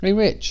Hey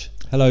Rich,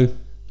 Hello.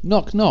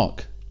 knock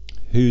knock.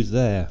 Who's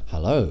there?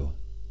 Hello.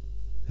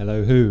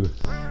 Hello, who?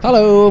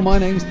 Hello, my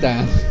name's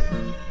Dan.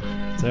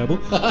 Terrible.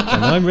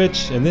 And I'm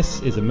Rich, and this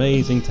is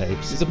Amazing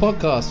Tapes. It's a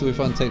podcast where we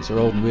find tapes are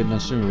old and weird and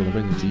unsure and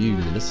bring them to you,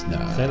 the listener.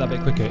 Say that a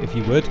bit quicker if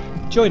you would.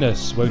 Join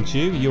us, won't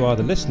you? You are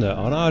the listener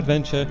on our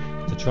adventure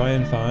to try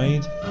and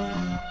find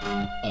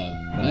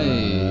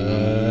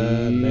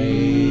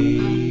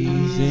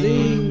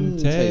amazing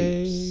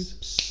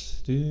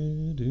tapes.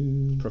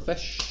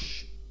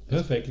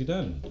 Perfectly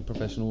done.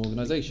 Professional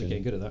organisation. You're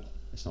getting good at that.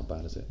 It's not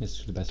bad, is it? This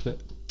is the best bit.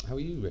 How are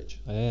you, Rich?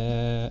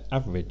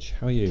 Average.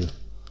 How are you?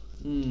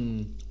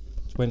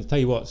 Tell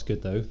you what's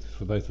good though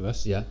for both of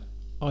us. Yeah.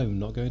 I'm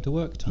not going to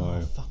work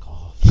tomorrow. Oh, fuck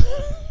off.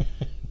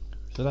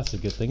 So that's a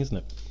good thing, isn't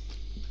it?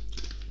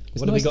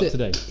 It's What have we nice got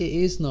that- today? It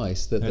is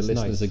nice that That's the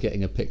listeners nice. are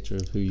getting a picture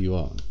of who you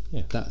are.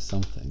 Yeah. That's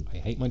something. I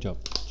hate my job.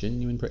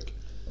 Genuine prick.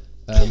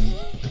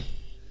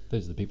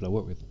 Those are the people I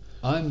work with.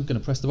 I'm going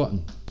to press the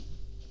button.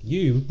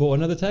 You bought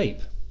another tape.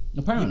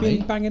 Apparently,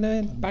 You've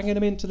been banging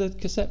them into the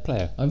cassette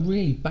player. I'm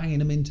really banging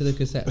them into the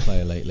cassette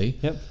player lately.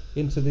 Yep.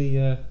 Into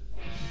the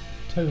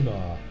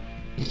Tonar.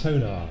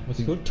 What's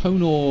it called?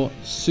 Tonor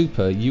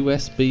Super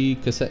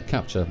USB cassette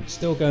capture.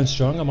 Still going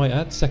strong, I might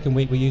add. Second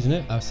week we're using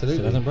it. Absolutely.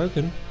 Still hasn't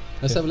broken.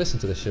 Let's have a listen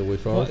to this, shall we,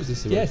 for What?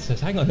 Yes,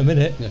 hang on a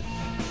minute. Yeah.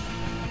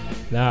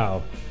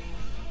 Now,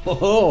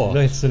 Oh,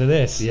 listen to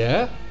this.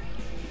 yeah.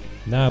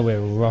 Now we're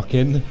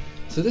rocking.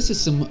 So this is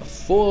some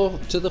 4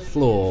 to the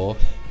floor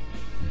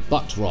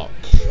butt rock.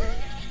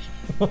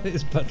 What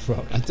is butt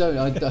rock? I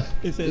don't.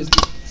 Is it- it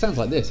sounds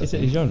like this. I Is it a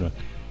think. genre?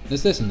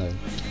 Let's listen though.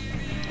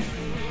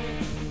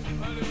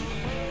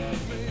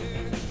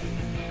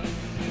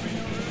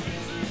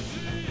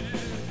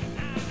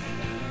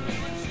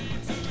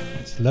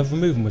 It's Love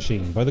Removal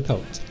Machine by The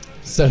Cult.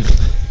 So,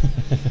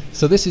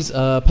 so this is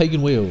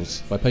Pagan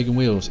Wheels by Pagan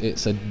Wheels.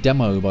 It's a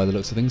demo by the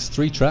looks of things.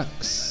 3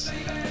 tracks.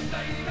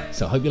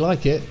 So I hope you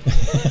like it,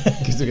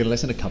 because we're going to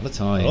listen a couple of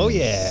times. Oh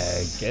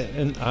yeah,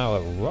 getting our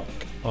rock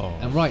on.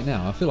 And right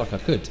now, I feel like I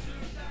could.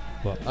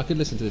 What? I could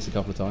listen to this a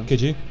couple of times.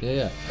 Could you?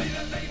 Yeah,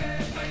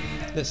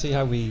 Let's see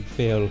how we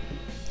feel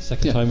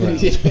second yeah. time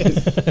around.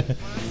 Yes.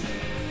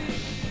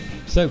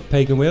 So,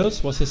 Pagan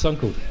Wheels, what's this song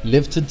called?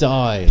 Live to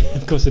Die.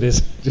 Of course it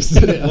is. Just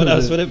What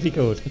else would it be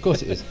called? Of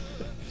course it is.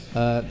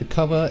 The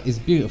cover is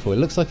beautiful. It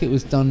looks like it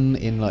was done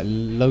in like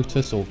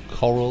lotus or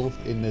coral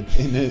in the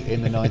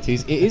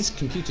 90s. It is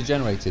computer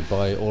generated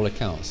by all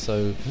accounts,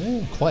 so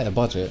Yeah. quite a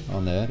budget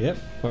on there. Yep,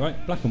 quite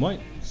right. Black and white.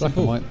 Black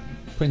Simple. and white,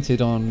 printed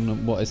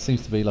on what it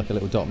seems to be like a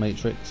little dot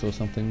matrix or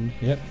something.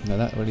 Yep. Now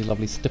that really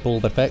lovely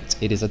stippled effect.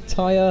 It is a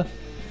tyre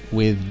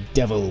with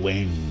devil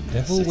wings.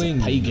 Devil It's a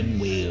wings. Pagan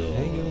wheel.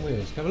 Pagan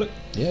Wheels. Have a look.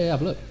 Yeah,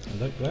 have a look.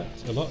 I like that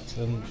a lot.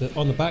 And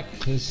on the back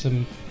there's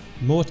some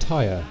more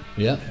tyre.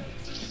 Yeah.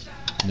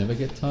 Never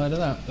get tired of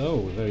that.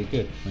 Oh, very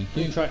good. Thank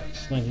you. 2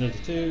 tracks,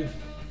 1982.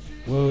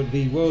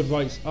 The world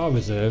rights are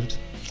reserved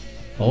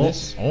on Oh,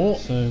 this. oh.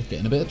 So,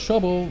 Get in a bit of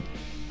trouble.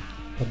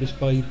 published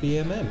by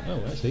BMM.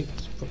 Oh, actually.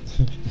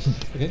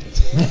 Okay.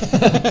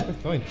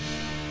 Fine.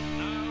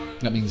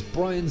 That means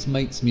Brian's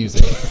Mates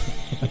Music.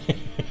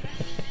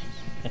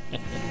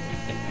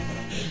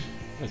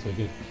 That's very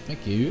good.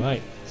 Thank you.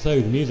 Right, so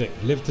the music.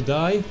 Live to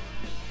die,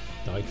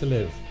 die to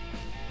live.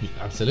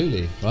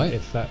 Absolutely, right?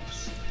 If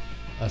that's...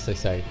 As they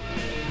say.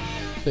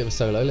 Bit of a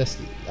solo, let's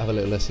have a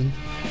little listen.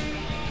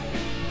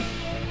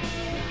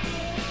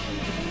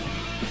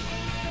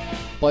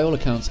 By all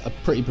accounts, a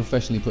pretty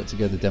professionally put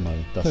together demo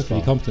thus Perfectly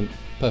far. competent.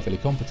 Perfectly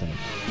competent.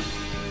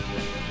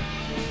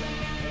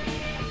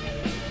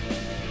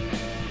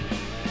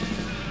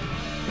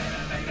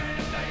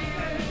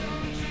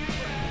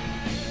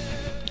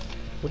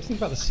 What do you think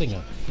about the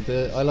singer?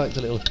 I like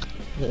the little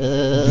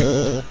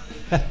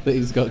that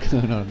he's got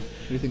going on.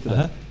 What do you think of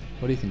Uh-huh. that?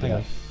 What do you think Hang of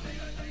on.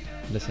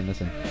 that?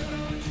 Listen.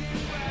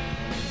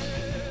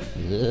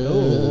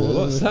 Oh,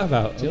 what's that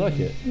about? Do you like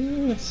it?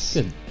 It's,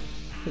 Good.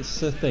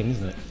 it's a thing,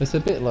 isn't it? It's a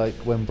bit like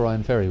when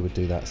Brian Ferry would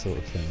do that sort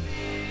of thing.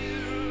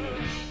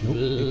 Nope,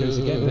 it goes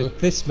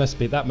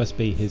again. That must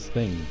be his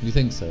thing. You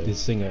think so? His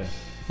singer.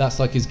 That's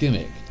like his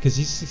gimmick. Because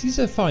he's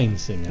a fine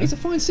singer. He's a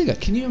fine singer.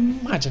 Can you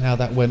imagine how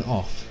that went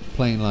off?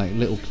 Playing like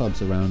little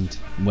clubs around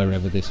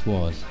wherever this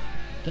was.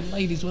 The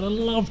ladies would have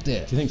loved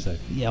it. Do you think so?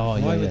 Yeah, oh, Why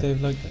yeah, would yeah. they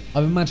have liked that?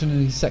 I'm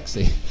imagining he's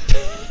sexy.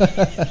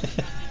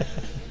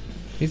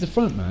 He's the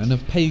front man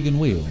of Pagan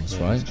Wheels,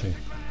 Yeah, right? that's true.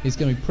 He's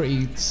going to be a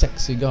pretty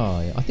sexy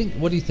guy. I think.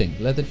 What do you think?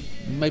 Leather?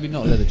 Maybe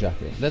not leather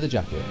jacket. Leather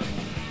jacket.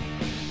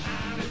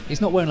 He's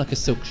not wearing like a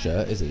silk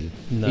shirt, is he?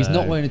 No. He's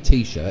not wearing a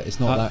t-shirt. It's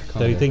not that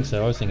kind Do you of. think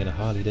so? I was thinking a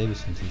Harley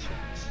Davidson t-shirt.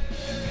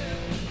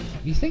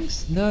 You think?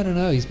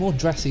 No. He's more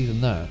dressy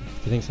than that.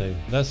 Do you think so?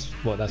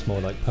 That's more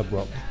like pub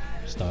rock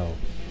style.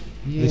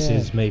 Yeah. This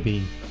is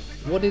maybe...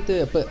 What did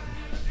they? But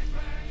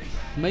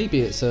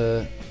maybe it's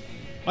a.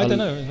 I don't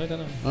know. I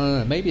don't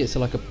know. Maybe it's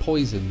like a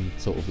Poison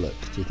sort of look.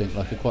 Do you think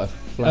like a quite a Oh,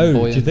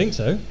 flamboyant? do you think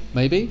so?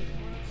 Maybe.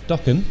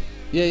 Dokken,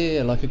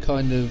 Yeah. Like a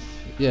kind of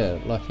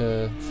like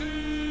a.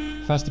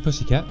 Faster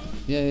Pussycat.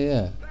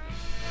 Yeah.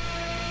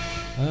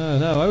 Oh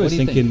no, I What was do you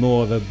thinking think?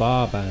 more of a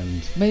bar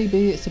band.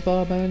 Maybe it's a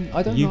bar band.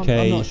 I don't know. UK.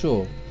 I'm not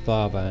sure.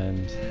 Bar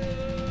band.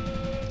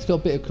 It's got a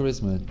bit of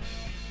charisma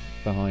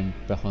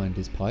behind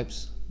his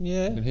pipes.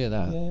 Yeah. You can hear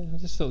that. Yeah, I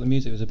just thought the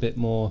music was a bit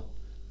more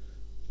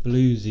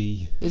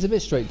bluesy. It's a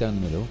bit straight down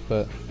the middle,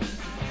 but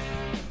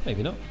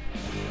Maybe not.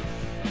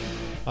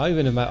 I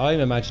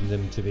imagined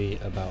them to be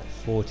about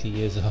 40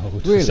 years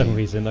old really, for some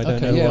reason. I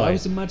don't know yeah, why. I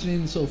was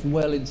imagining sort of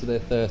well into their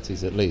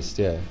 30s at least.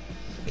 Yeah.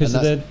 Because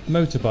And the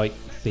motorbike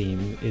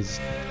theme is,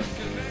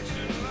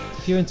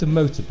 if you're into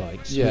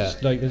motorbikes, Yeah.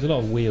 which, like there's a lot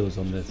of wheels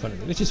on the front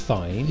of it, which is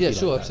fine. Yeah, if you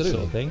sure, like that sort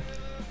of absolutely.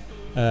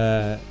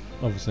 thing.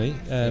 Obviously,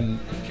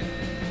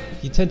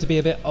 you tend to be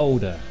a bit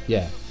older.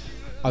 Yeah.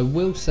 I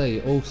will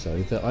say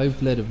also that I've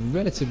led a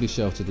relatively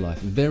sheltered life.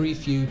 Very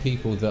few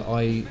people that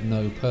I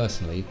know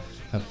personally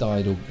have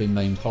died or been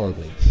maimed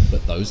horribly,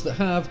 but those that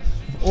have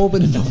all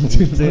been involved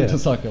in dear.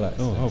 motorcycle Oh,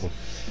 accidents. horrible.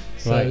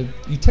 So Right.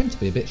 you tend to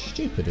be a bit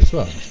stupid as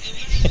well.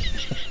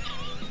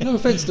 No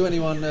offence to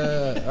anyone,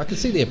 I can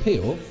see the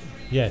appeal.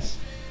 Yes.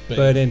 But-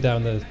 Burning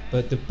down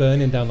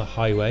the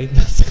highway.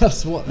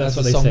 That's what That's the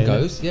what they song say.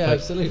 goes. Yeah, like,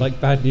 absolutely.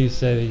 Like Bad News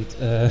said.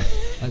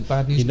 Like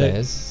Bad News you know-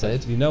 Bears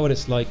said. You know what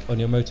it's like on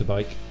your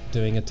motorbike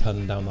doing a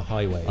ton down the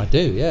highway. I do,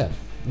 yeah.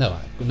 No,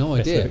 I've no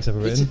Best idea. lyrics ever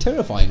It's a written.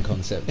 terrifying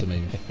concept to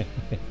me.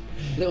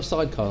 Little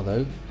sidecar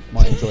though,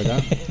 might enjoy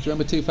that. Do you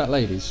remember Two Fat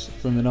Ladies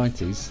from the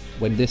 90s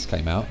when this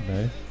came out?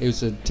 No. It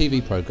was a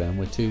TV programme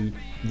where two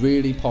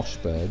really posh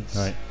birds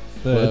Right.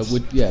 were- Birds.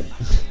 would yeah.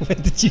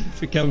 When did you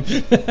become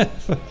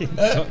fucking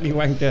cockney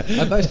wanker?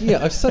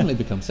 I've suddenly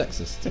become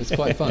sexist. It's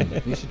quite fun.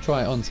 You should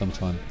try it on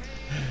sometime.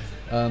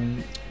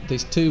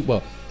 There's two.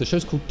 Well, the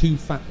show's called Two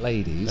Fat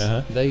Ladies.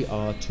 Uh-huh. They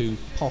are two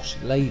posh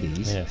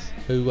ladies Yes.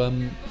 who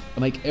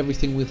make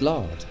everything with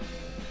lard,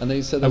 and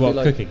they'll Oh, be what,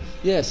 like cooking?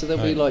 Yeah, so they'll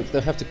be Right. like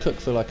they'll have to cook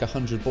for like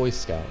 100 Boy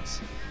Scouts,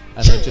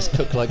 and they'll just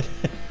cook like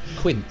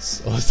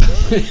quince or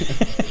something.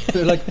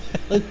 They're like,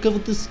 I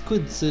covered this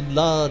quince in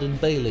lard and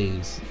bay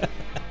leaves.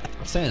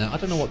 I'm saying that I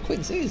don't know what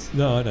quince is.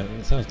 No, I don't.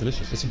 It sounds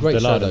delicious. It's a great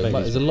The show lard though. and Like,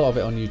 Baileys. there's a lot of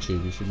it on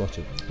YouTube. You should watch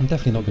it. I'm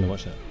definitely not going to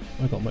watch that.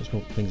 I've got much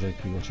more things I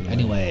could be watching.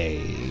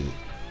 Anyway,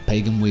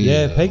 Pagan Wheel.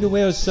 Yeah, Pagan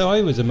Wheels. So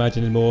I was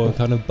imagining more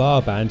kind of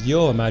bar band.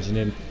 You're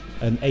imagining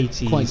an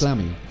 80s Quite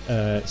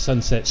glammy.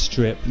 Sunset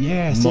Strip.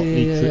 Yes,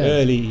 Motley yeah, Crue, yeah.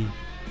 early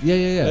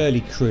Yeah.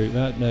 early crew.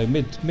 No,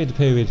 mid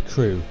period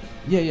crew.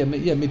 Yeah,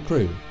 mid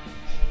crew.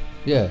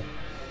 Yeah.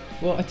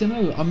 Well, I don't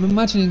know. I'm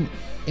imagining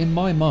in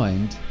my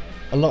mind,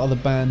 a lot of the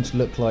bands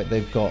look like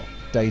they've got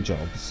day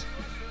jobs,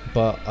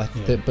 but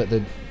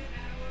the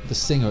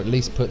singer at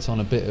least puts on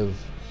a bit of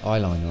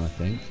eyeliner. I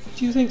think.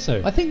 Do you think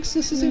so? I think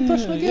this is the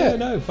impression I Yeah, get.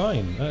 no,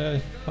 fine,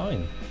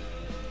 fine.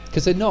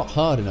 Because they're not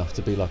hard enough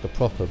to be like a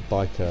proper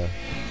biker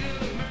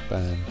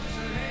band.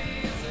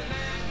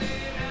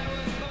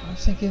 I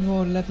was thinking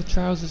more leather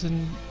trousers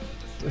and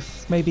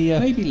maybe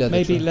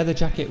Maybe leather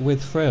jacket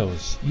with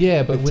frills.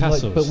 Yeah, but With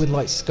tassels. with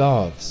like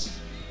scarves.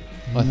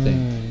 I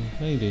think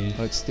Maybe.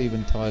 like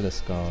Steven Tyler I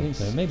scarves. think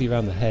so. Maybe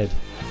around the head.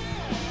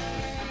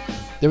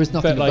 There is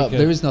nothing But like about a-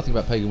 there is nothing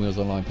about Pagan Wheels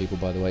online, people.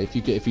 By the way,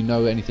 if you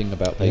know anything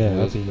about Pagan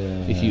Wheels,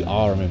 if you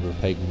are a member of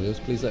Pagan Wheels,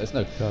 please let us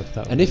know. God,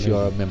 that And would if be you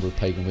are a amazing. member of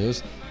Pagan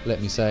Wheels,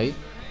 let me say,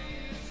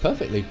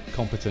 perfectly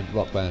competent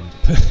rock band.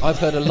 I've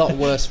heard a lot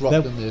worse rock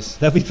They'll- than this.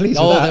 they'll be pleased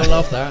Oh, with that. they'll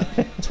love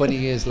that. 20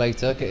 years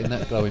later, getting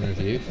that glowing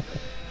review.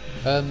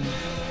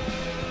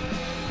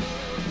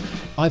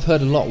 I've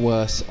heard a lot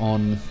worse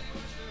on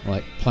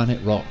like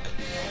Planet Rock.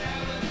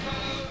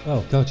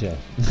 Oh God, yeah.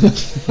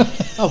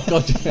 Oh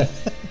God, yeah.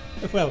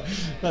 Well,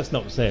 that's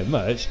not saying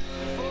much.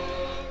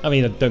 I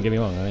mean, don't get me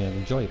wrong. I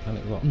enjoy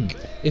Planet Rock.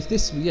 If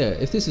this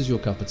is your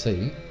cup of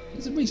tea,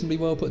 it's reasonably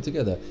well put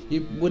together.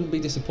 You wouldn't be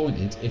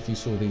disappointed if you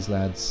saw these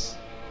lads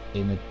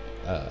in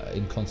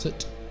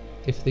concert.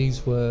 If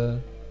this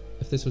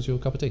was your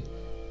cup of tea.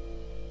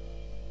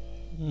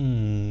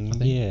 I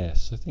think.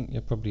 Yes, I think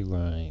you're probably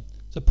right.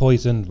 It's a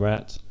Poisoned,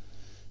 Rat,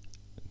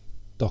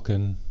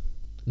 Dokken,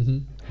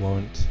 Mm-hmm.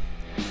 Warrant,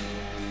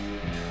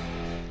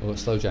 Or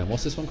Slow Jam.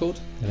 What's this one called?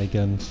 LA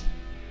Guns.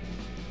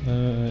 Which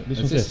Is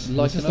one's this this?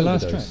 Like Is this an the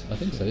last Overdose? track? I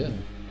think so, yeah.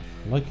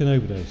 Like an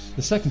Overdose.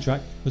 The second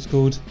track was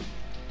called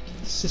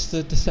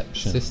Sister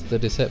Deception. Sister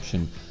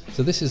Deception.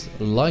 So this is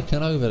Like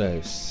an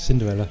Overdose.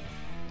 Cinderella.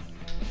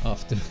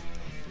 After.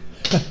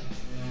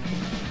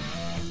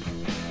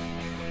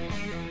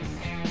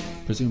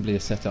 Presumably a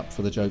setup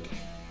for the joke.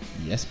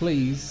 Yes,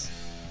 please.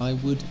 I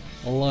would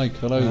like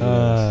an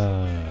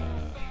overdose.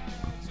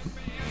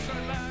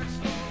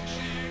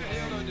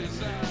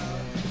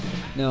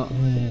 Now,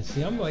 Yeah,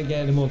 see, I'm like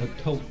getting more of a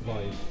cult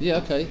vibe yeah,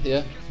 okay,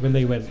 yeah, when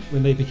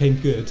they became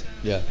good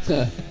yeah.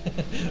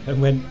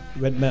 and went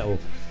metal.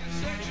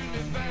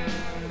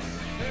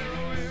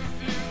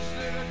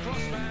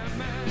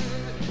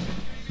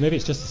 Maybe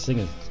it's just the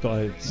singer. It's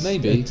got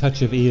Maybe. a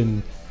touch of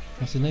Ian.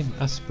 What's his name?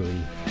 Asbury.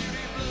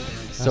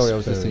 Sorry, I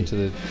was Asbury. listening to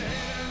the.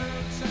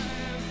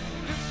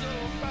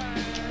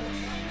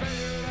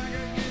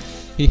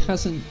 He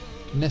hasn't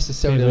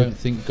necessarily, I Maybe don't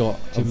think, got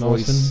a Jim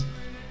voice Morrison.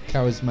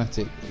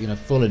 charismatic,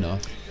 full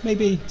enough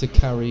Maybe. to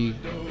carry.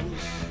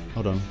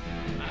 Hold on.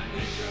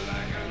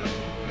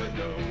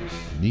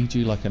 Need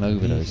you like an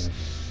overdose.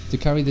 To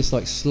carry this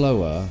like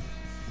slower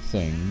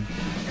thing.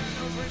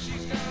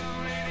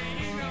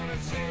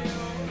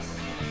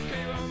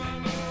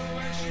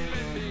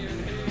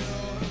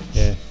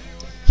 Yeah.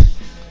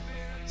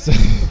 So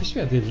I should be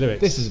able to do the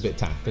lyrics. this is a bit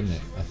tap, isn't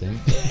it? I think.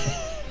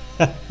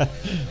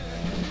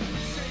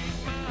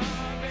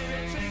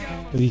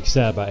 But you can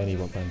say that about any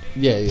rock band.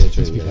 Yeah,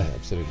 true. To be Yeah, fair.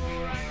 absolutely.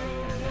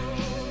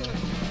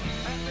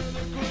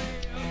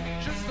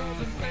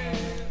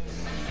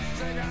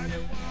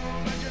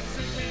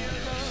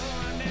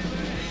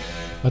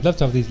 I'd love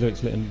to have these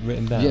lyrics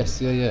written down. Yes,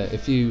 yeah.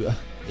 If you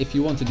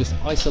want to just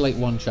isolate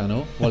one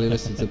channel while you're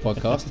listening to the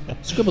podcast,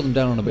 scribble them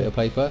down on a bit of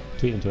paper,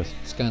 Tweet them to us.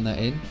 scan that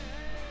in,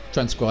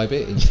 transcribe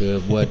it into a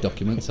Word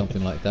document,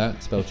 something like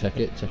that, spell check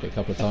it a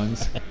couple of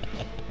times,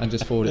 and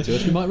just forward it to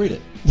us. We might read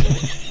it.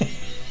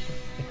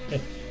 You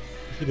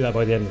should do that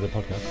by the end of the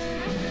podcast.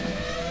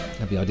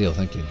 That'd be ideal,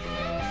 thank you.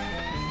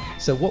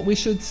 So what we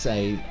should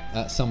say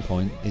at some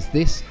point is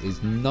this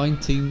is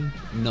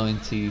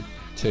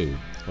 1992,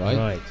 right?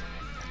 Right.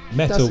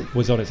 Metal That's-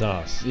 was on its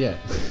arse. Yeah.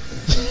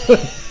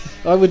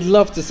 I would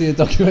love to see a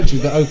documentary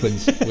that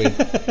opens with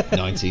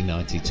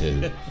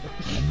 1992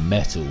 and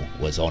metal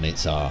was on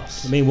its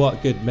arse. I mean,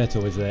 what good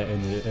metal was there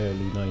in the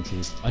early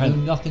 90s? I know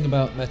nothing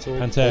about metal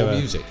Pantera. or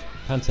music.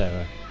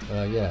 Pantera.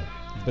 Yeah.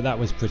 But that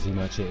was pretty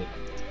much it.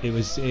 It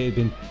had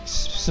been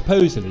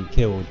supposedly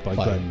killed by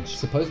grunge.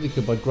 Supposedly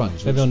killed by grunge,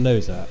 which Everyone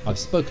knows that. I've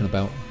spoken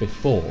about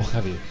before.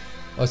 Have you?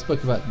 I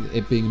spoke about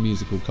it being a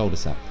musical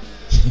cul-de-sac.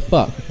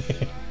 But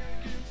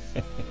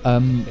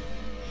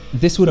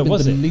this would have But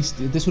was been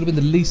it? this would have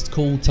been the least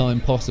cool time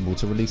possible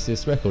to release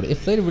this record.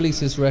 If they'd released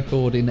this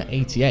record in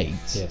 '88,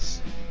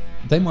 Yes.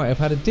 they might have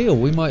had a deal.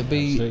 We might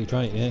be Absolutely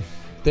right, yeah.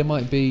 there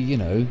might be,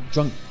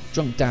 drunk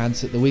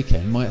dads at the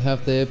weekend might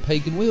have their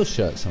Pagan Wheels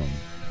shirts on.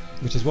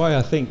 Which is why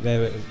I think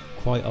they're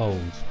quite old.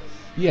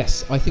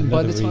 Yes, I think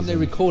by Another the time they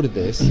reason. recorded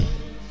this,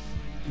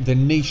 the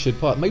niche had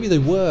part. Maybe they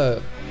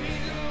were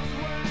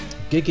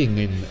gigging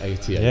in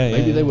 '88. Yeah,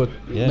 maybe yeah, they were.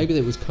 yeah. Maybe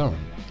it was current.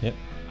 Yep.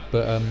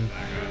 But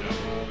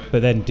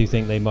But then do you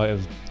think they might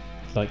have,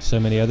 like so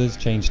many others,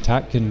 changed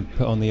tack and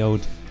put on the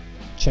old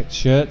checked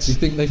shirts? do you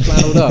think they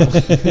flannelled up?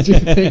 Do you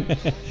think?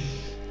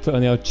 Put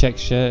on the old checked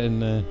shirt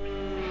and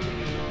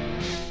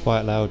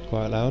quiet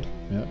loud.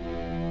 Yeah.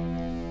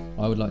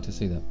 I would like to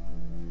see that.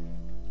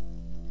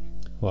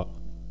 What?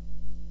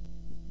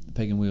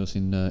 Pagan Wheels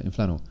in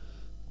flannel.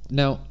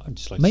 Now, I'd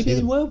just like to maybe see they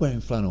them. were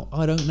wearing flannel.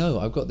 I don't know.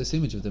 I've got this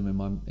image of them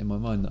in my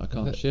mind that I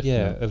can't shift.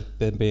 Yeah, now. of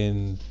them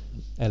being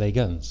LA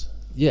Guns.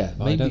 Yeah.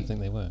 But Maybe I don't think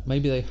they were.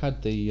 maybe they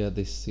had the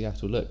this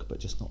Seattle look, but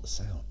just not the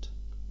sound.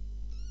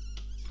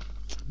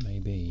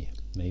 Maybe.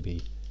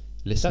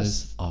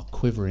 Listeners are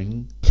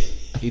quivering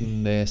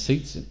in their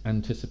seats in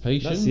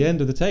anticipation. That's the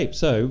end of the tape.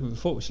 So,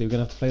 unfortunately, we're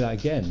going to have to play that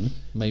again.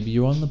 Maybe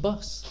you're on the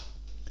bus.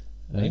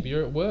 Eh? Maybe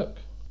you're at work.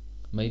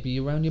 Maybe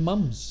you're around your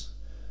mum's.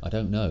 I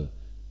don't know.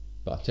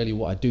 But I'll tell you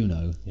what I do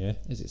know Yeah.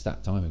 is it's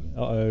that time again.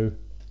 Uh-oh.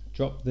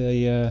 Drop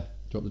the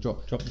Drop the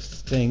drop. drop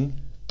this thing.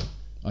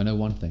 I know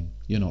one thing.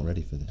 You're not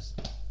ready for this.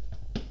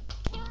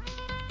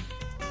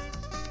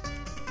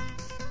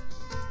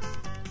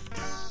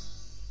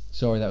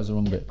 Sorry, that was the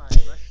wrong bit.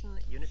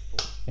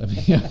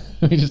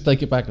 Let me just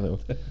take it back a little.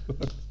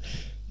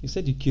 You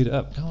said you queued it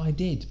up. Oh, I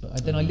did,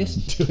 but then I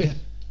listened to it.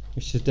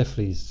 We should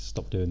definitely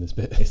stop doing this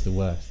bit. It's the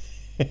worst.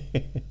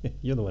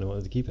 You're the one who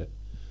wanted to keep it.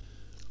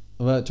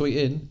 Tweet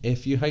in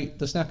if you hate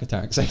the snack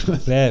attack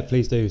segment. Yeah,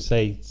 please do.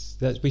 Say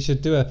that we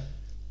should do a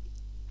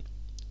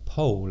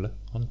poll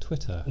on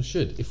Twitter. We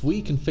should. If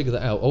we can figure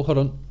that out. Oh, hold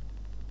on.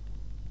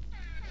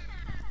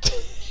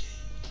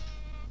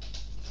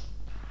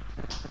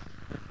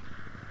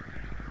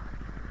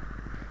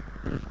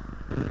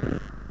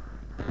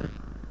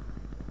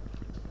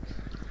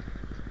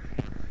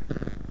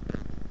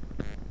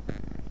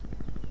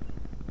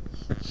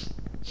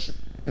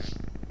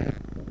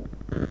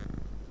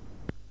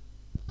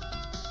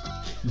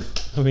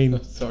 I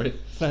mean, Sorry.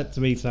 that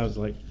to me sounds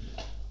like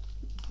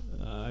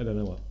I don't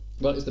know what.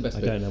 Well, it's the best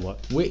I bit. don't know what.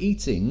 We're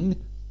eating.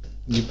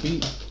 You'd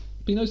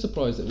be no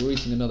surprise that we're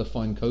eating another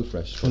fine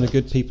Co-Fresh From the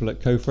good people at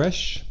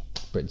CoFresh,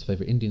 Britain's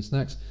favourite Indian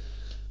snacks.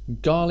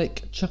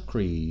 Garlic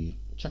chakri.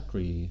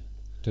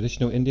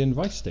 traditional Indian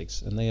rice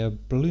sticks, and they are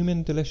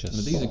blooming delicious.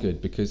 Now, these are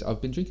good because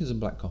I've been drinking some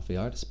black coffee.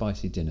 I had a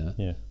spicy dinner.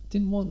 Yeah,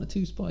 Didn't want a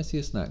too spicy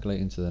a snack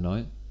late into the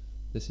night.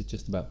 This is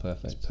just about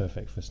perfect. it's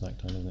perfect for snack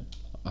time, isn't it?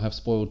 I have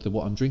spoiled the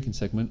what I'm drinking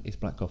segment. It's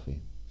black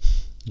coffee.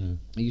 Mm.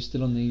 Are you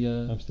still on the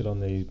I'm still on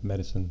the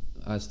medicine.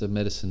 as the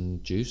medicine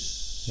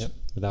juice? Yep,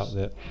 without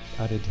the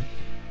added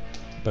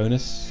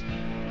bonus,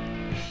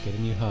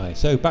 getting you high.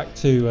 So back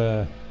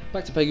to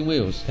Back to Pagan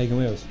Wheels. Pagan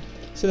Wheels.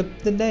 So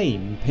the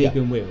name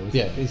Pagan Wheels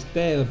is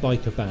they're a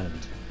biker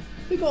band.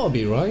 They gotta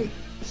be right.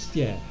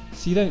 Yeah.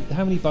 So you don't.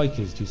 How many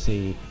bikers do you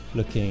see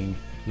looking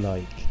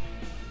like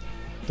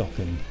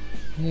Dokken?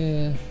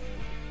 Yeah.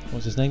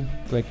 What's his name?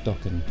 Greg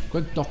Dokken.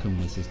 Greg Dokken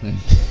was his name.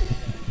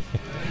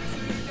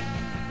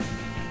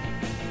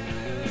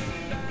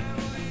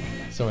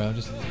 Sorry, I'm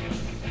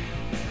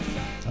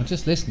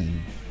just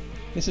listening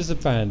This is a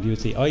band you would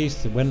see. I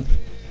used to when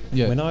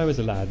I was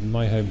a lad in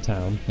my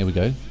hometown. Here we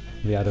go.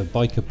 We had a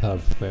biker pub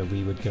where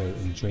we would go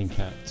and drink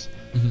at.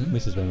 Mm-hmm.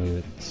 This is when we were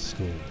at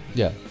school.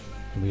 Yeah.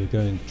 And we would go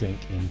and drink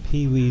in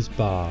Pee Wee's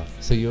bar.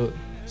 So you're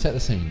set the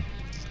scene.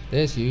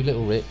 There's you,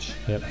 little Rich.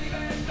 Yep.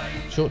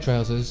 Short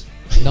trousers,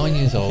 9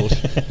 years old.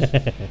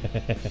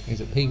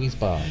 He's at Pee Wee's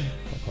bar.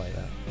 Not quite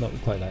that. Not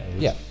quite that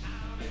age. Yeah.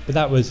 But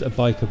that was a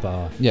biker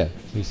bar. Yeah.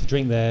 We used to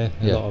drink there.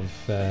 A Yeah. lot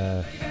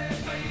of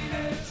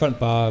front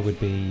bar would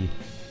be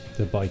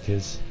the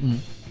bikers. Mm.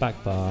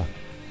 Back bar,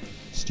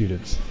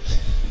 students.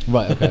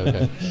 Right.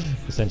 Okay.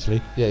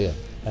 Essentially. Yeah.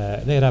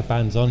 They'd have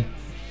bands on.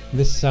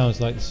 This sounds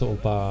like the sort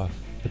of bar,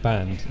 the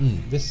band.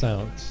 Mm. This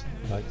sounds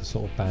like the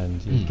sort of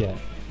band you'd Mm. get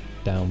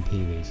down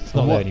Pee Wee's. It's And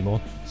not what- there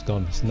anymore. It's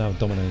gone. It's now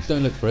Domino's.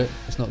 Don't look for it.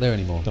 It's not there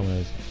anymore.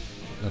 Domino's.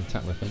 Another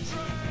tap reference.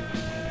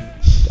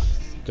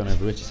 Gone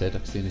over Rich's head. I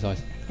can see in his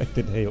eyes. I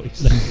didn't hear what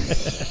you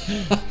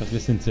said. I was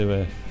listening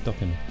to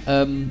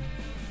Dokken.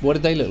 What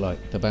did they look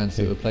like? The bands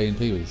that Who? were playing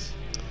Pee Wee's.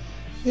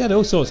 Yeah, they're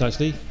all sorts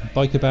actually.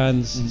 Biker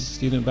bands, Mm.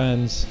 student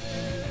bands,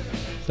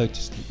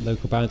 just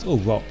local bands. All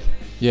rock.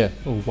 Yeah.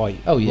 All white.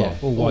 Oh, yeah.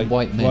 Rock. All All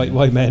white men.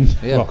 White men.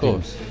 Yeah, of rocking.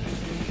 course.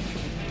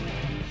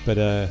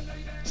 But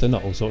so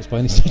not all sorts by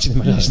any stretch of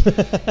the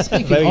imagination.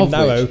 Speaking Very of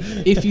narrow.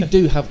 which, if you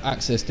do have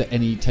access to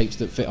any tapes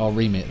that fit our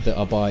remit that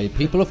are by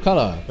people of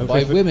colour,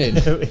 by women,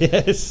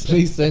 Yes.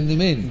 please send them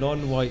in.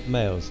 Non-white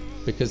males.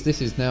 Because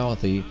this is now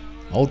the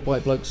Old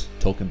White Blokes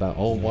Talking About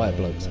Old White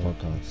Blokes no,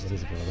 podcast. It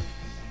is a bother.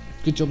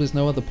 Good job there's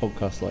no other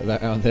podcast like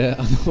that out there,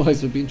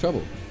 otherwise we'd be in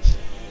trouble.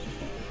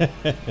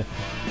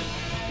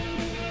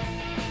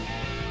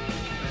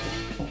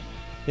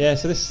 Yeah,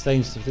 so this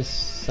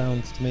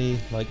sounds to me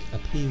like a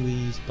Pee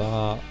Wee's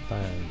bar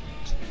band.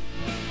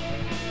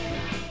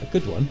 A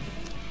good one.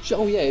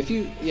 Oh yeah, if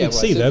you You'd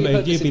see them if you and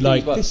heard you'd this be in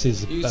like, Pee Wee's this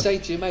is bar, you'd a- say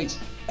to your mates,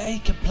 "Hey,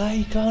 can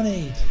play, can't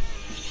he?"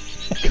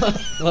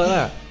 Like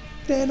that.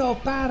 They're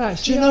not bad Do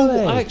actually. you know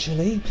what?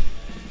 Actually,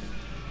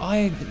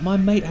 my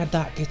mate had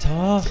that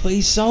guitar, but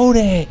he sold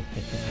it.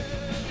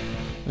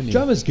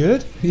 Drummer's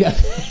good. Yeah.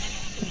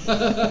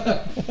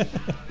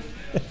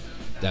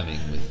 Damning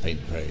with faint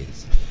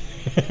praise.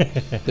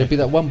 There'd be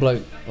that one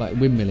bloke like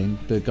windmilling,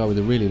 the guy with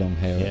the really long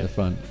hair Yeah. at the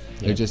front,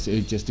 Yeah. who'd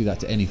just do that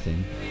to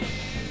anything.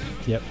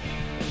 Yep.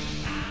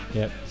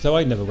 So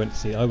I never went to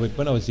see. I would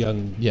when I was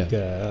young. Yeah.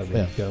 I would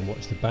Yeah. go and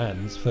watch the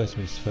bands. When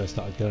we first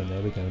started going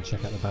there, we'd go and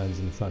check out the bands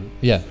in the front.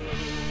 Yeah,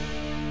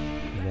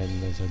 And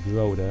then as I grew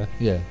older,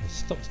 yeah. I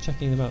stopped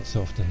checking them out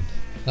so often.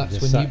 That's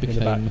Just when sat you in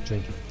the back became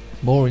drinking.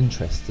 more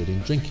interested in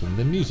drinking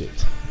than music,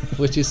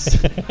 which is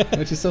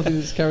something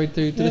that's carried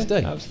through to this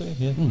day.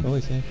 Absolutely. Yeah. Mm.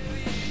 Always. Yeah.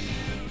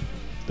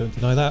 Don't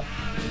deny that.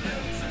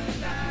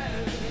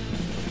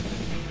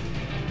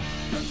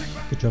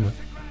 Good drummer.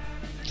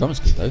 Drummer's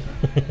good though,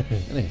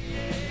 isn't he?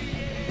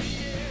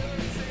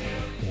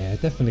 Yeah,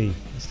 definitely.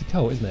 It's the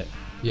Cult, isn't it?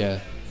 Yeah.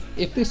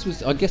 If this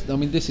was, I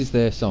mean, this is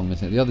their song,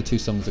 isn't it? The other two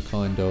songs are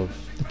kind of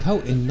The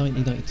Cult in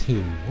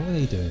 1992. What were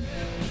they doing?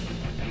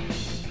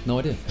 no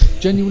idea.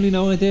 Genuinely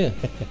no idea.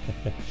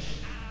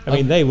 I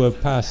mean, they were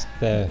past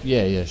their.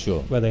 Yeah,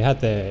 sure, Well, they had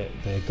their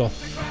goth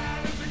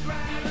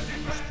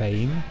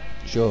fame,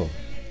 sure,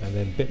 and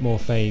then a bit more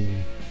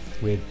fame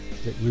with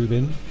Rick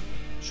Rubin,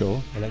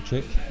 sure.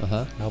 Electric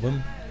Uh-huh.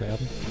 great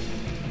album.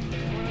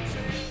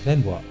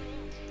 Then what?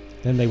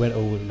 Then they went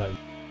all like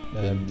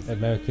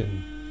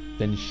American.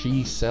 Then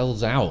She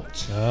Sells Out.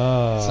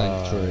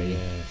 Sanctuary.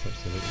 Yes,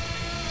 absolutely.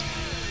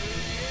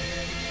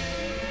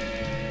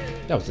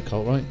 That was the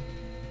Cult, right?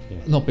 Yeah.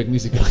 Not big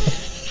music guy.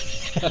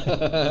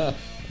 I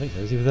think so.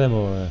 It was either them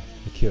or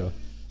The Cure.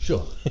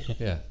 Sure.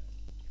 Yeah.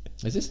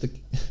 Is this the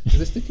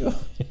Cure?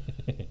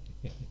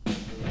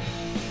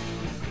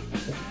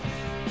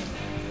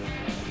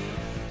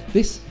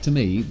 This, to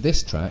me,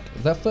 this track,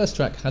 that first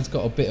track has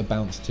got a bit of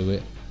bounce to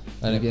it,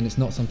 and again, it's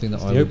not something that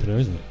It's I the would- opener,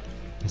 isn't it?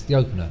 It's the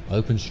opener,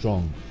 open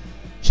strong.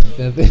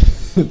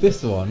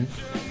 This one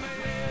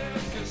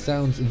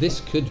sounds. This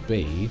could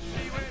be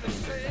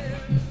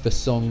the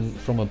song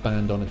from a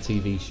band on a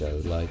TV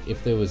show. Like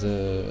if there was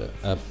a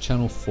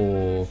Channel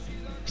 4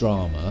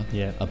 drama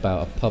Yeah.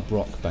 about a pub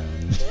rock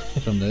band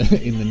from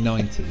in the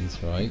 90s,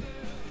 right?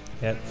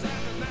 Yep.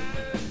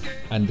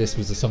 And this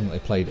was a song that they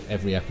played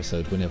every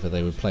episode whenever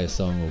they would play a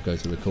song or go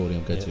to a recording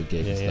or go to a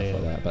gig and stuff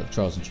like that, about the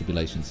trials and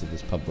tribulations of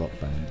this pub rock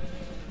band.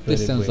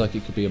 This sounds like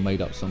it could be a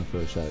made up song for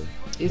a show.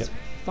 It's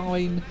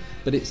fine,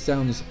 but it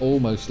sounds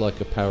almost like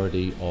a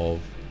parody of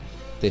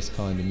this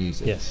kind of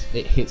music. Yes.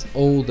 It hits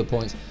all the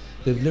points.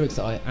 The lyrics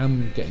that I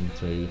am getting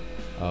through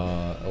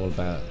are all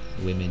about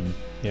women,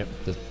 Yep.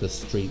 the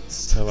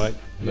streets, All right.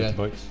 Yeah.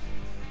 Motorbikes.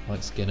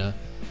 like Skinner,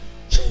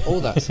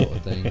 all that sort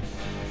of thing.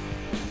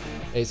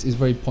 It's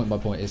very point by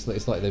point. It's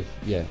like they've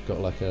got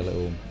like a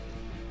little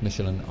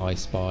Michelin I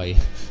Spy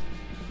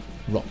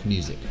rock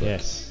music book.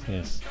 Yes.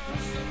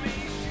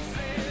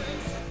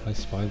 I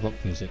Spy rock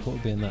music. What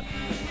would be in that?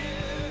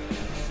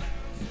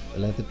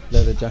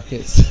 Leather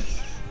jackets,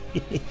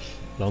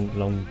 Long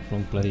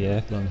bloody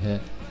hair. long hair.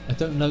 I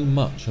don't know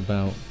much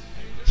about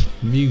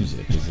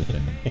music as a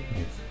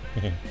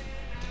thing.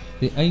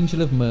 The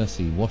angel of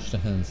mercy washed her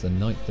hands the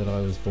night that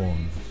I was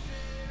born.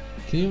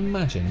 Can you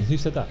imagine? Who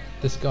said that?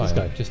 This guy. This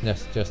guy.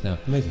 Just now.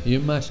 Amazing. Can you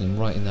imagine him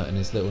writing that in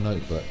his little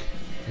notebook?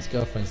 His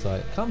girlfriend's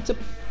like, come to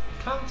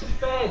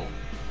bed.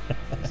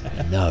 He's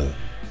like, no.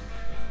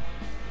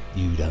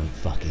 You don't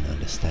fucking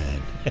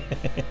understand.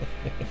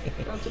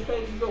 Come to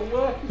bed, you've got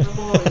work in the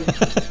morning.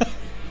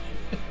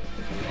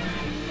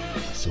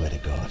 I swear to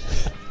God.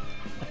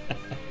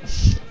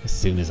 As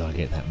soon as I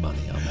get that money,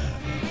 I'm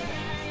out.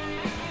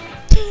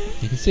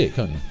 You can see it,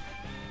 can't you?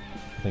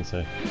 I think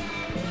so.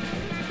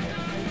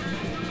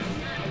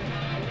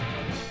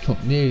 Oh,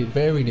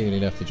 very nearly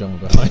left the drummer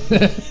behind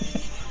there.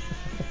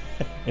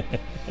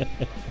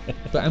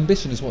 But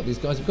ambition is what these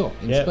guys have got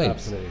in Yeah, spades.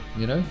 absolutely.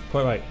 You know?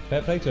 Quite right.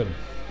 Fair play to them.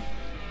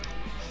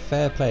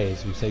 Fair play,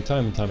 as we say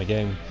time and time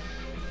again.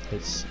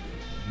 It's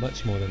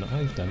much more than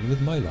I've done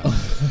with my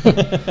life.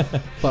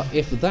 But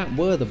if that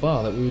were the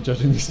bar that we were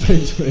judging the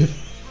stage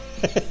with.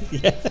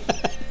 Yeah.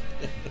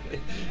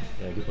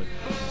 Yeah, good point.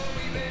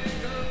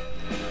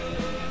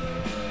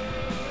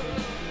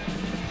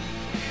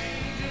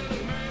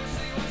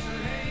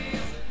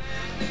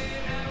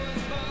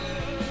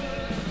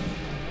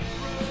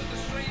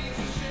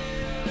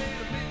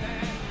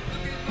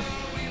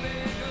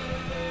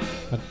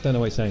 I don't know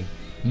what he's saying.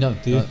 No,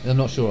 Do you? I'm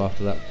not sure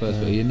after that first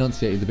bit. He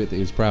enunciated the bit that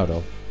he was proud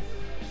of.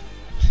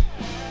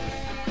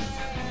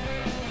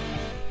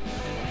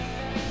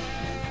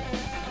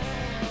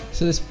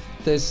 So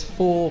there's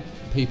 4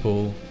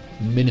 people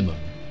minimum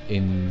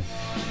in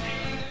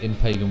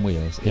Pagan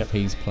Wheels Yep. if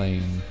he's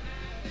playing.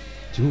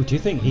 Do you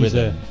think he's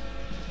Rhythm.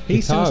 a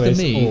He sounds to guitarist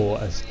me. or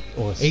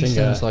a He singer?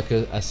 sounds like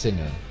a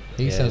singer.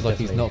 He Yeah, sounds like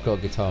he's definitely. not got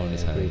a guitar in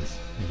his hand.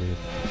 Agreed.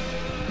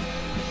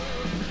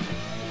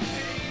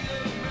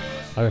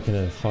 I reckon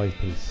a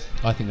 5-piece.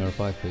 I think they're a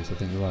 5-piece. I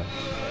think you're right.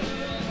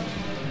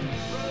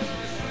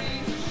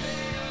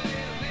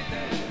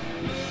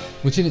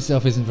 Which in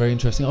itself isn't very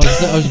interesting. I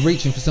was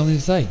reaching for something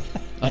to say.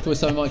 I thought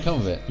something might come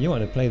of it. You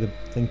want to play the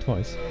thing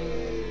twice?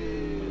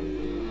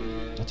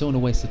 I don't want to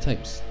waste the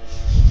tapes.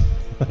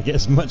 Get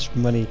as much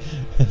money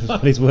as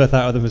money's worth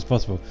out of them as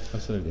possible.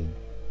 Absolutely.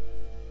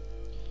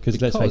 Because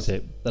let's face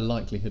it, the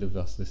likelihood of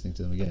us listening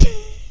to them again.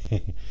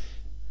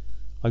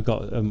 I've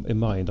got in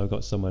mind. I've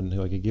got someone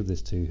who I could give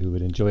this to who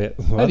would enjoy it.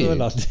 Have you?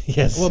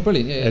 Yes. Well,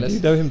 brilliant. Yeah, You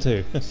know him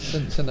too.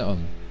 send that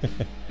on.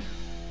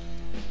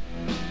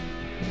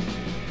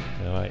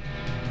 All right.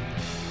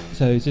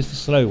 So it's just a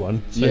slow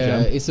one. Slow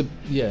Yeah, jam. it's a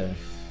Do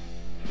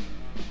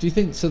you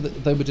think so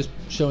that they were just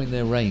showing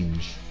their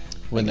range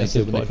when they that's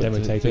did what when a they demo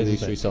put tape these is,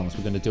 3 isn't it? songs?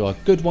 We're going to do our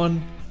good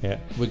one. Yeah.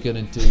 We're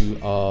going to do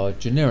our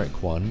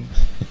generic one,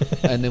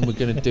 and then we're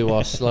going to do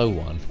our slow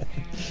one.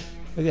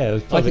 But yeah.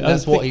 I think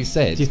that's what he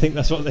said. Do you think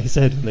that's what they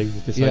said? When they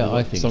decided Yeah, I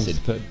what think songs he to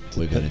said, put.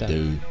 We're put going to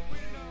down.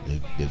 do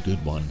the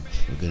good one,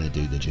 we're going to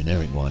do the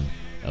generic one,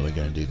 and we're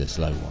going to do the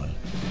slow one.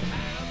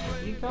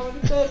 You coming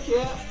to bed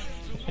yet?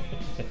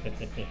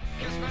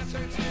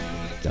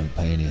 Don't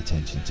pay any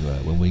attention to her.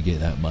 When we get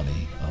that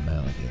money, I'm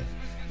out of here.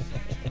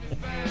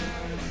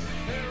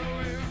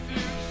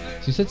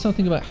 So you said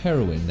something about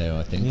heroin there,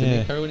 I think. Didn't Yeah.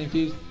 you? Heroin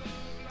infused?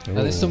 And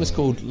this song is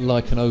called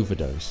Like an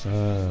Overdose.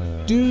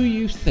 Ah. Do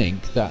you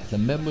think that the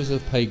members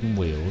of Pagan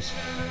Wheels,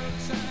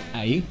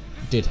 A,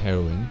 did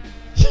heroin,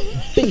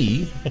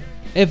 B,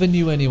 ever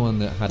knew anyone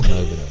that had an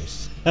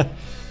overdose?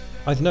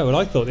 I don't know. Well,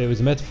 I thought it was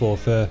a metaphor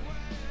for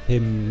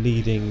him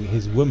needing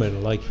his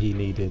woman like he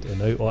needed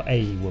or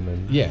a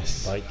woman.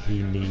 Yes. Like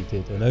he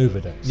needed an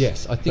overdose.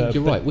 Yes, I think But-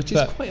 you're but- right, which is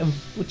but- quite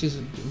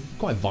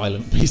a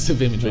violent piece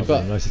of imagery. Not But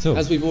very nice at all.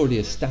 as we've already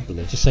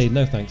established, Just say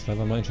no thanks, love.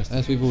 I'm not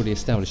interested.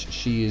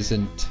 she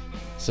isn't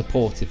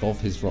supportive of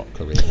his rock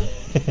career,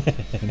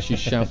 and she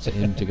shouts at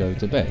him to go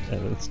to bed. Yeah,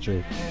 that's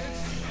true.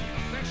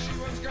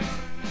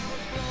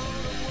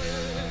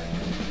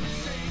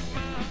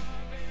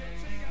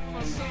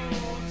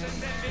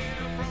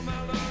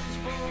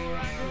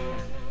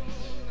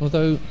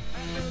 Although,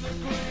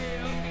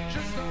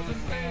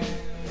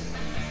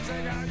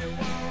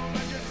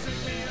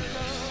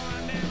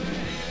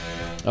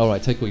 all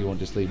right, take all you want,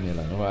 just leave me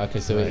alone. All right, okay,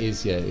 so Right. it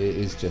is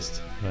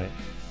just Right.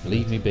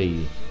 leave me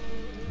be,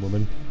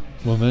 Woman.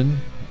 woman.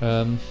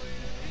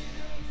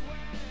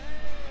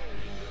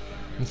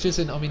 It's just,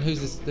 I mean,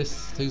 who's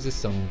this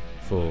song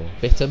for?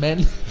 Bitter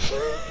men,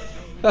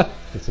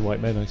 It's a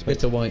white man, I expect.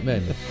 bitter white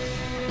men.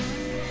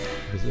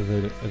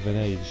 Of an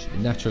age.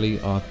 Naturally,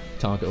 our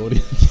target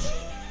audience.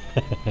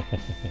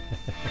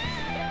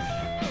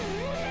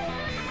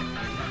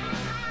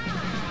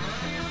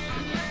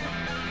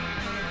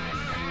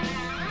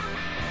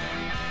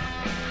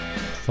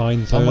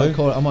 Fine I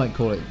solo. might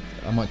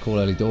call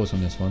early doors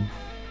on this one.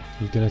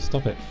 You're going to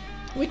stop it.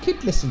 We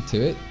could listen to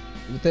it.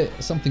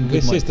 Something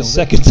good This might is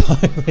the come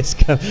of it.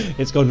 second time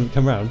it's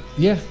come round.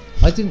 Yeah,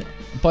 I didn't.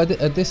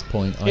 At this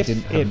point, I If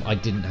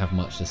didn't have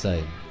much to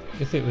say.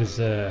 If it was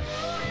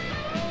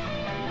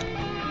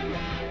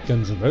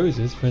Guns N'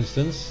 Roses, for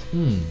instance,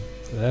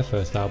 their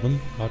first album,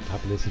 I'd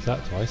happily listen to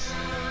that twice.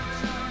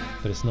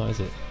 But it's not, is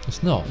it?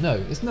 It's not. No,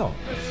 it's not.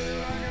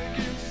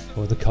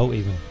 Or The Cult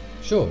even.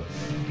 Sure.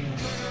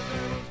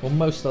 Well,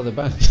 most other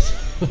bands.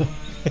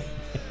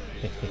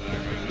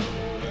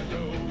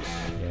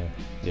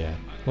 Yeah.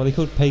 Well, they're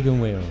called Pagan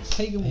Wheels.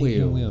 Pagan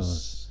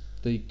Wheels.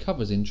 The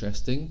cover's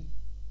interesting.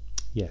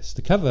 Yes,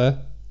 the cover.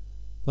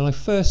 When I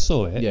first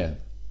saw it, Yeah.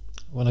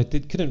 when I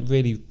couldn't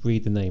really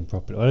read the name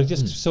properly. Well, I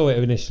just saw it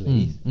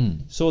initially.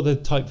 Saw the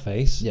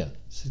typeface. Yeah.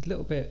 It's a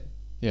little bit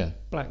Yeah.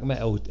 black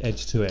metal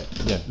edge to it.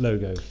 Yeah.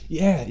 Logo.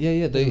 Yeah.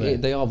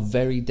 Isn't They are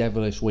very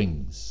devilish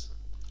wings.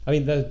 I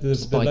mean, the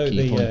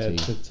Spiky, pointy.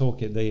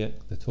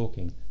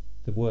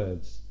 the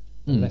words,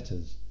 the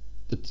letters.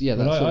 Yeah,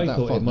 But that's I that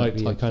thought font, it might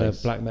that be a kind of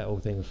typeface. black metal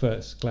thing at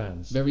first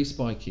glance. Very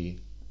spiky.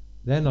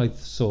 Then I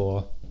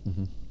saw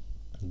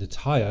the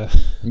tyre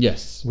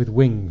Yes. with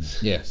wings.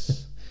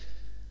 Yes.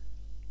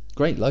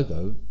 Great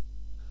logo.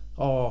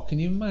 Oh, can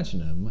you imagine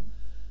them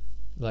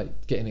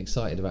like getting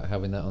excited about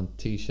having that on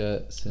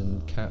t-shirts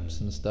and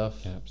caps and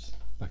stuff? Caps,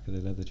 back of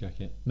the leather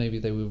jacket. Maybe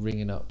they were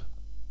ringing up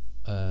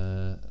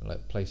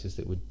like places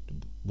that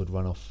would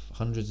run off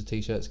hundreds of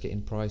t-shirts,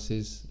 getting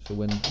prices for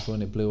when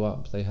it blew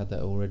up. They had that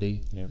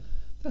already. Yeah.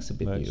 That's a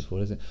bit Merch. beautiful,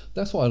 isn't it?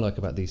 That's what I like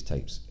about these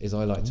tapes. Is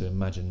I like to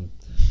imagine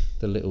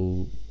the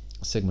little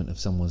segment of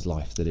someone's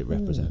life that it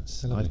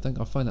represents. lovely.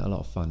 I find that a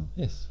lot of fun.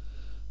 Yes.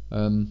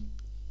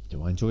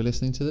 Do I enjoy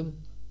listening to them?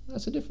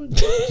 That's a different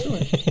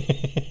story.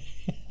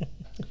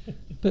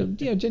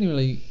 But yeah,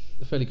 genuinely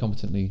fairly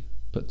competently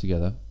put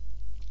together.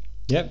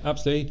 Yep,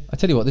 absolutely. I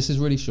tell you what, this is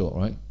really short,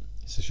 right?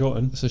 It's a short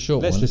one. It's a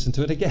short Let's one. listen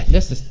to it again.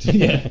 Let's just do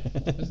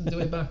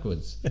it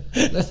backwards.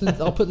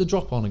 I'll put the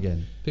drop on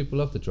again. People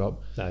love the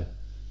drop. No,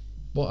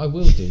 What I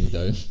will do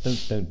though,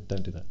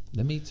 don't do that.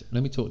 let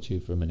me talk to you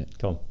for a minute,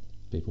 Come on.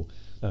 people.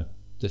 No.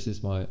 This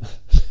is my.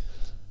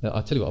 No,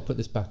 I'll tell you what.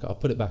 I'll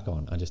put it back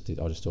on. I'll just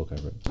talk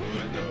over it.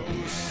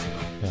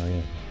 Oh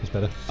yeah, it's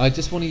better. I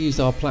just want to use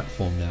our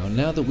platform now.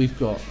 Now that we've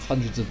got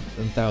hundreds and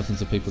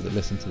thousands of people that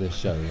listen to this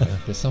show,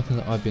 there's something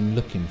that I've been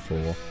looking for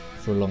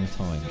a long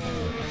time.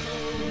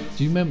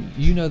 Do you remember?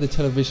 You know the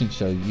television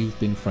show You've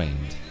Been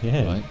Framed?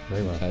 Yeah, right.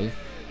 very well. Okay.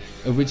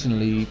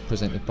 Originally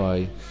presented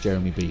by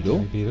Jeremy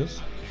Beadle, Beatles.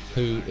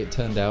 who it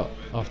turned out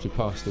after he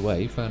passed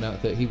away, found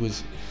out that he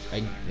was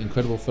an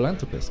incredible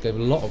philanthropist. Gave a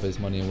lot of his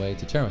money away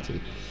to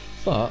charity.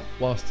 But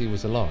whilst he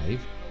was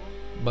alive,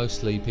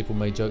 mostly people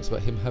made jokes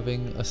about him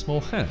having a small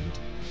hand,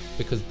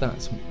 because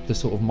that's the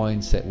sort of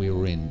mindset we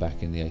were in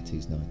back in the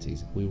 80s,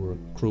 90s. We were a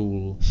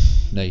cruel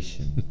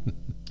nation.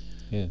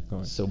 Yeah,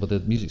 right. So, but the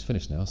music's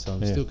finished now, so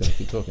I'm still going to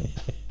keep talking.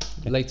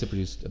 Later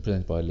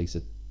presented by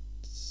Lisa,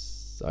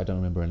 I don't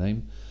remember her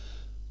name,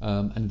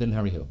 and then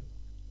Harry Hill.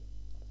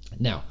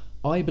 Now,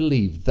 I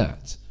believe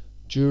that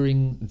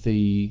during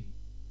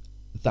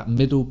that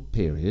middle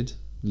period,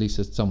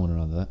 Lisa someone or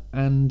other,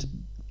 and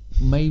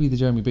maybe the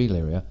Jeremy Beadle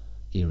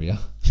area,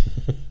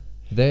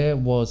 there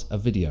was a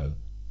video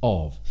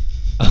of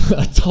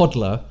a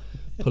toddler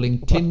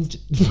pulling tinned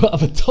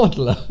of a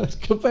toddler.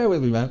 Bear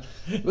with me, man.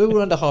 We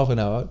were under half an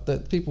hour.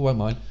 That people won't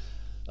mind.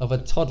 Of a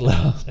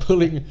toddler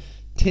pulling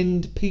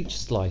tinned peach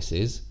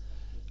slices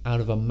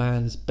out of a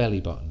man's belly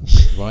button,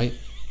 right?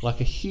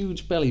 Like a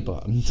huge belly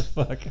button.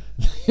 Fuck.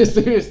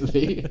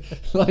 Seriously,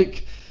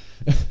 like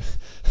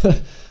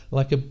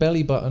a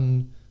belly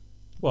button.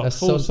 What? A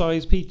Full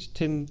size peach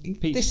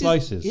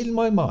slices. In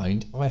my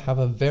mind, I have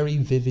a very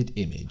vivid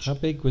image How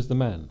big was the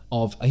man?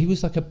 of. He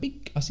was like a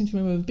big. I seem to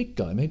remember a big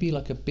guy, maybe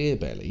like a beer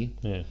belly,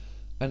 Yeah.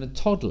 and a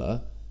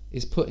toddler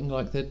is putting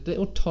like the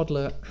little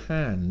toddler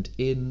hand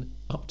in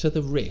up to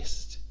the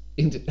wrist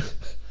into.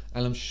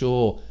 And I'm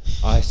sure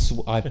I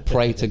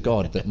pray to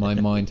God that my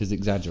mind has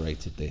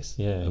exaggerated this.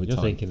 Yeah. over You're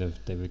time. thinking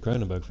of David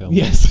Cronenberg films.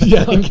 Yes,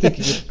 yeah, I'm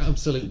thinking of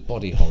absolute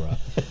body horror.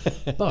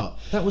 But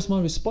that was my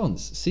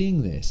response,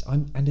 seeing this.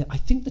 And I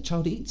think the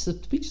child eats the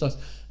peach slice.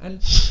 And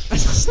I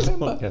just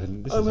remember,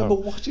 Kevin, this I is remember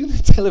horrible. watching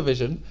the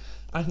television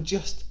and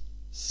just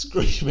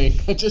screaming,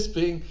 and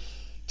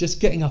just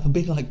getting up and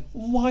being like,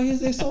 why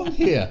is this on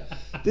here?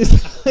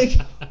 This,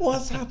 like,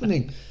 what's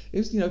happening? It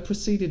was,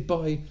 preceded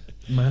by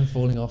a man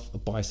falling off a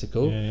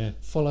bicycle, Yeah.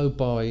 followed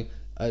by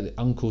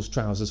uncle's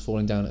trousers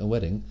falling down at a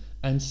wedding,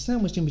 and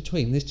sandwiched in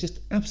between this just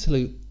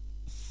absolute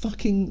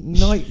fucking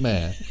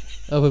nightmare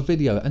of a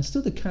video, and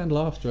still the canned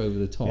laughter over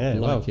the top, Yeah,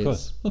 like well, of it's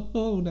course.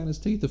 oh, Nana's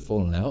teeth have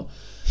fallen out,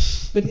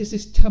 but it's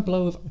this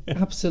tableau of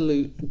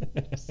absolute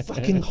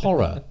fucking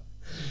horror,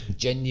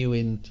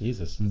 genuine,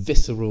 Jesus.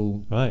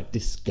 visceral Right.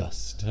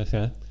 disgust.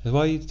 Okay. Why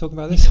are you talking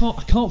about this?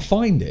 I can't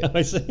find it.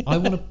 I see. I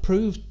want to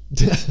prove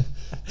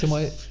to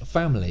my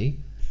family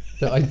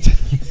that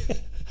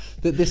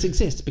that this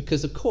exists,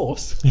 because of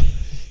course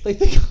they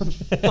think I'm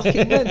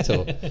fucking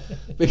mental,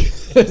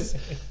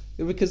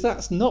 because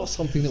that's not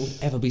something that would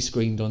ever be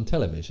screened on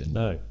television.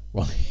 No.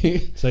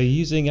 Right? So you're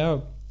using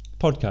our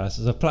podcast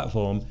as a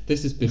platform.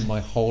 This has been my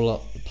whole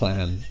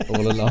plan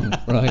all along,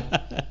 right?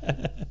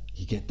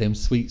 You get them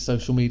sweet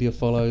social media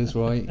follows,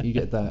 right? You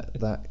get that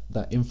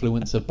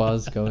influencer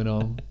buzz going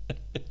on,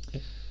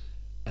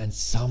 and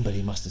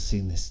somebody must have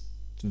seen this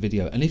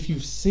video, and if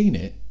you've seen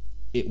it,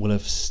 it will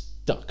have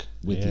stuck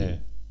with Yeah. you.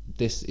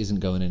 This isn't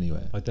going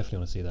anywhere. I definitely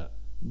want to see that.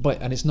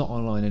 and it's not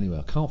online anywhere.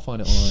 I can't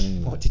find it online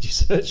anywhere. What did you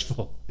search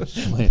for?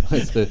 Mate,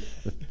 it's the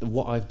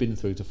what I've been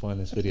through to find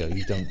this video.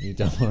 You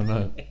don't want to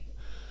know.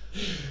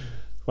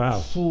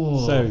 Wow.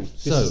 Oh,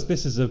 So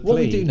this is a plea. What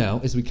we do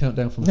now is we count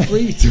down from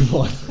 3 to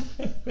 1.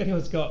 If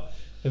anyone's got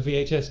a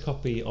VHS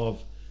copy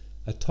of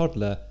a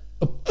toddler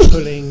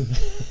pulling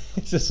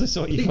this is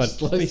what you want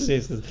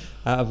pieces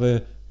out of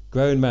a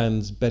grown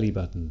man's belly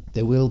button.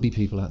 There will be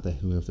people out there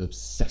who have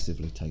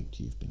obsessively taped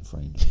You've Been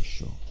Framed, for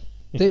sure.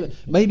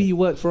 Maybe you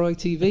work for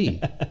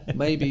ITV.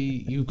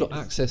 Maybe you've got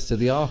access to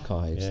the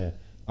archives. Yeah.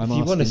 I'm If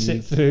you want to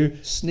asking sit through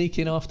sneak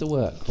in after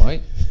work,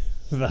 right,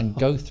 the and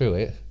go through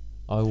it,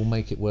 I will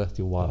make it worth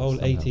your while. whole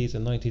somehow. 80s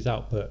and 90s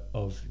output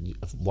of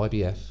Of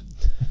YBF.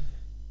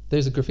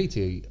 There's a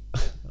graffiti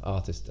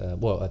artist, a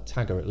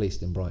tagger at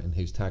least in Brighton,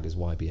 whose tag is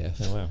YBF.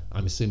 Oh, wow.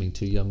 I'm assuming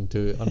too young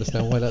to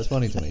understand why that's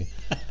funny to me.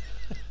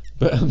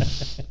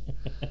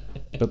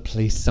 But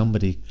please,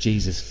 somebody,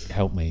 Jesus,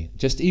 help me.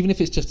 Just even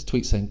if it's just a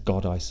tweet saying,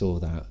 "God, I saw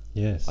that.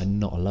 yes. I'm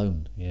not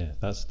alone." Yeah,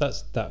 that's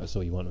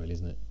all you want, really,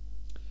 isn't it?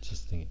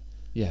 Just thinking.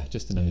 Yeah,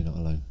 just to know you're not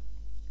alone.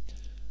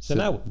 So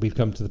now we've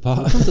come to the part.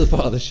 We've come to the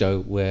part of the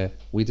show where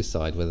we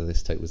decide whether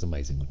this tape was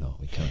amazing or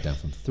not. We count down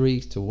from 3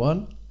 to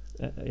 1.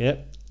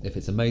 Yep. If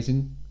it's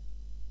amazing,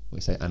 we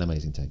say an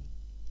amazing tape.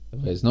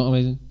 If it's not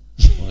amazing,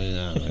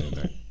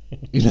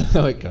 you know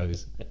how it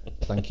goes.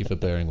 Thank you for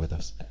bearing with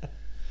us.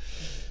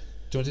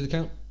 Do you want to do the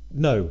count?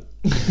 No.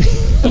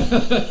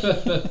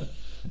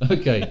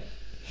 Okay.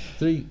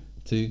 3,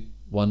 2,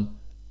 1.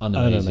 An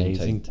Unamazing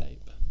amazing tape.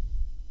 tape.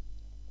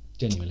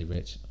 Genuinely,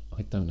 Rich,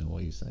 I don't know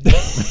what you say.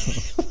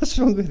 What's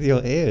wrong with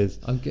your ears?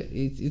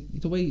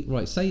 The way,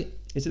 right, say...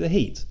 Is it the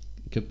heat?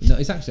 No,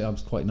 it's actually, I'm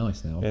quite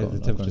nice now. Yeah, the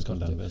temperature's gone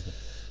down a bit, hasn't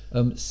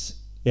it?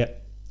 Yeah.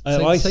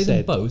 I say them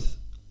said both.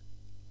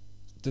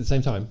 at the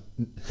same time.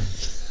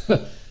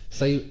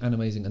 Say an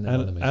amazing and then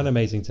unamazing. An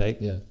amazing tape.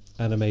 Yeah.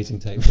 An amazing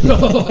tape. I'm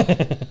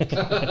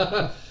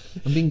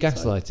being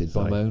gaslighted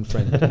by my own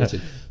friend,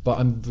 Richard. But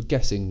I'm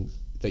guessing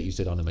that you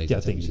said unamazing. Yeah,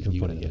 I think you can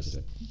put it, know yes.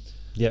 what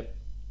Yep.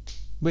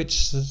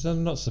 Which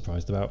I'm not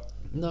surprised about.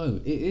 No,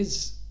 it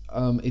is.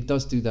 It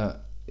does do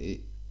that.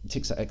 It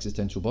ticks that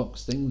existential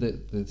box thing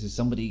that there's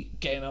somebody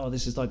getting. Oh,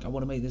 this is like I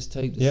want to make this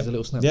tape. This is a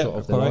little snapshot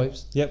of their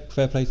lives. Yep,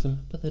 fair play to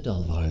them. But they're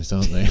dull lives,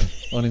 aren't they?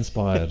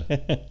 Uninspired.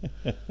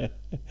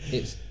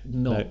 It's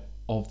not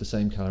of the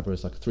same calibre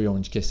as like 3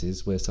 Orange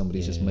Kisses, where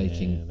somebody's just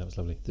making that was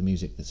lovely. the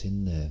music that's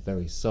in their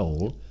very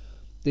soul.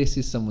 This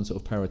is someone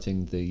sort of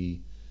parroting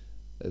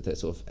that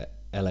sort of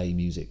LA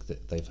music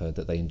that they've heard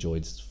that they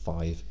enjoyed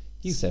 5,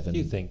 7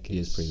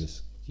 years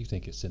previous. You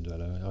think it's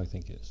Cinderella? I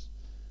think it's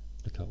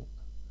the Cult.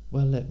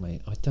 Well, look,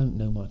 mate, I don't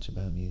know much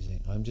about music.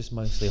 I'm just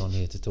mostly on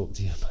here to talk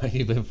to you about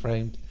You've Been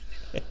Framed.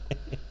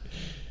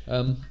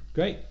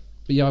 Great.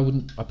 But yeah,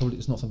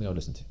 it's not something I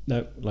listen to.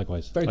 No,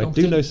 likewise. Very I do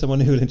competent. know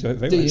someone who will enjoy it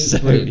very Do much. you? So,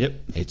 Brilliant. yep.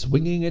 It's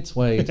winging its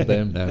way to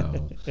them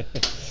now.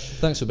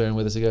 Thanks for bearing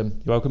with us again.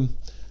 You're welcome.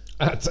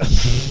 At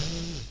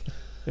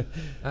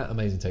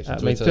Amazing Takes on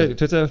At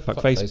Twitter. fuck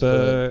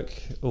Facebook,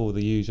 all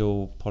the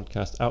usual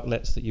podcast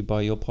outlets that you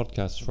buy your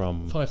podcasts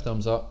from. 5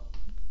 thumbs up.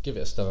 Give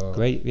it a star.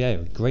 Great,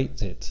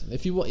 great it.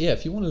 If you want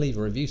to leave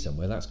a review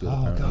somewhere, that's good. Oh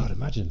apparently. God,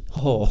 imagine.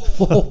 Oh,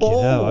 fucking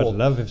hell, I'd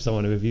love if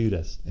someone reviewed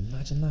us.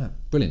 Imagine that.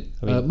 Brilliant.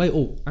 I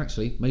mean-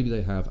 Actually, maybe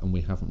they have, and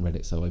we haven't read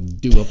it, so I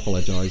do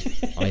apologise.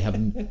 I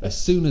haven't. As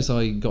soon as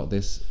I got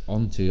this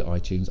onto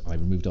iTunes, I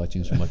removed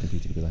iTunes from my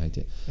computer because I hate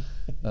it.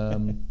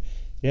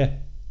 Yeah.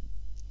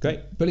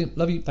 Great. Brilliant.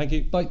 Love you. Thank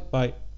you. Bye. Bye.